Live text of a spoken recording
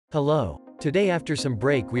Hello. Today after some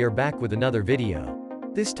break we are back with another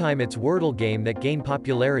video. This time it's Wordle Game that gained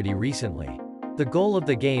popularity recently. The goal of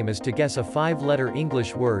the game is to guess a 5-letter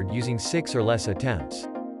English word using 6 or less attempts.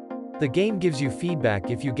 The game gives you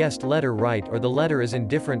feedback if you guessed letter right or the letter is in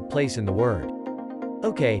different place in the word.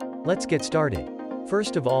 Okay, let's get started.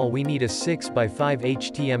 First of all we need a 6 by 5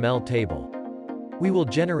 HTML table. We will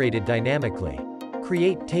generate it dynamically.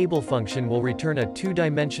 Create table function will return a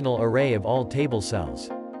 2-dimensional array of all table cells.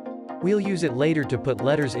 We'll use it later to put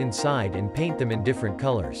letters inside and paint them in different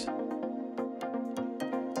colors.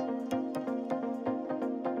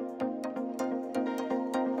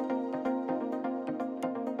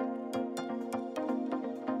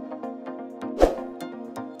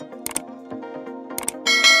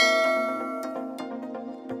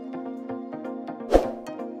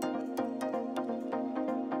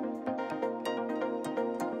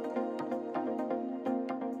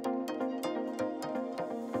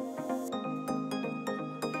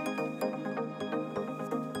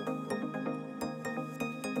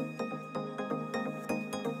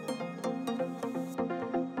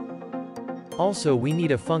 Also we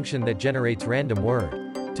need a function that generates random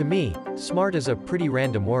word. To me, smart is a pretty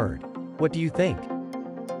random word. What do you think?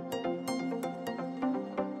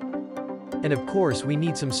 And of course we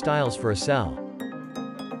need some styles for a cell.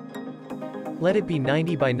 Let it be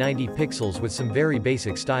 90 by 90 pixels with some very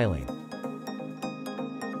basic styling.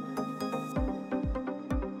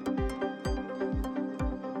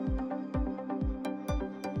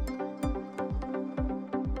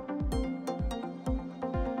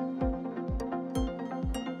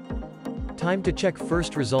 Time to check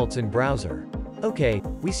first results in browser. Okay,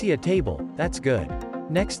 we see a table, that's good.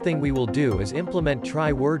 Next thing we will do is implement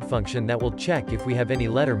try word function that will check if we have any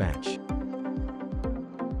letter match.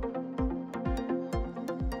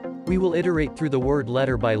 We will iterate through the word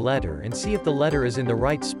letter by letter and see if the letter is in the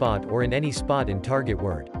right spot or in any spot in target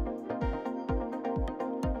word.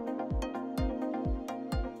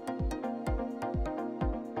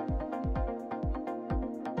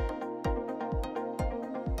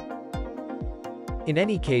 In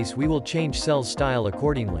any case we will change cell style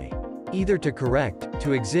accordingly. Either to correct,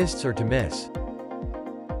 to exists or to miss.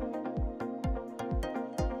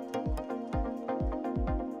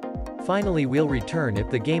 Finally we'll return if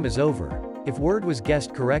the game is over. If word was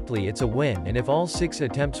guessed correctly it's a win and if all 6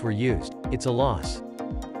 attempts were used, it's a loss.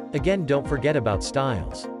 Again don't forget about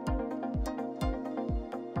styles.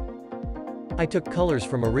 I took colors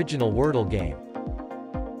from original Wordle Game.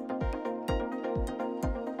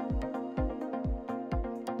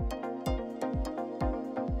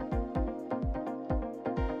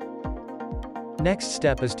 Next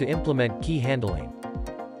step is to implement key handling.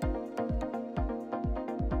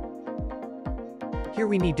 Here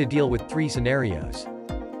we need to deal with 3 scenarios.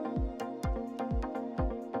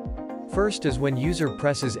 First is when user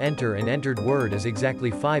presses enter and entered word is exactly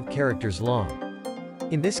 5 characters long.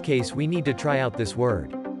 In this case we need to try out this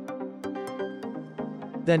word.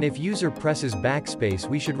 Then if user presses backspace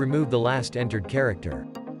we should remove the last entered character.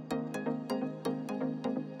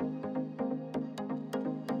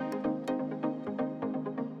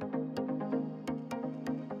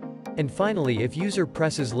 And finally if user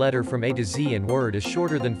presses letter from A to Z and word is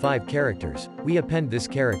shorter than 5 characters, we append this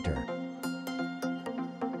character.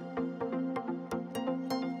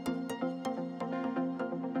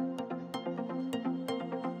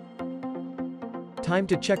 Time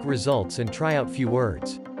to check results and try out few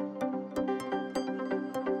words.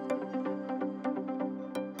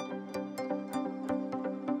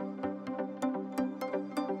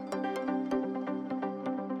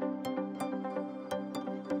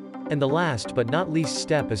 And the last but not least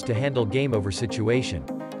step is to handle game over situation.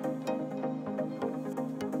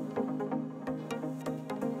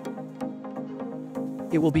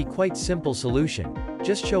 It will be quite simple solution.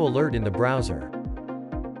 Just show alert in the browser.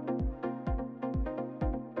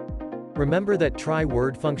 Remember that try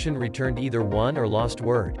word function returned either 1 or lost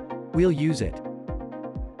word. We'll use it.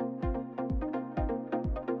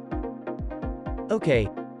 Okay,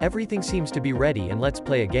 everything seems to be ready and let's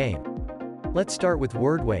play a game. Let's start with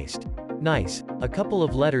word waste. Nice, a couple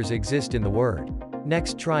of letters exist in the word.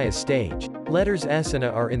 Next try a stage. Letters S and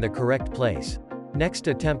A are in the correct place. Next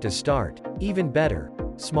attempt a start. Even better.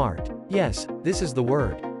 Smart. Yes, this is the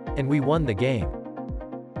word. And we won the game.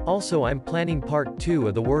 Also I'm planning part 2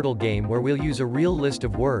 of the Wordle game where we'll use a real list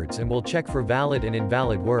of words and we'll check for valid and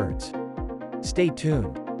invalid words. Stay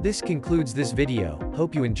tuned. This concludes this video,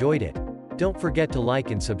 hope you enjoyed it. Don't forget to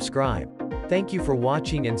like and subscribe. Thank you for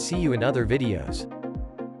watching and see you in other videos.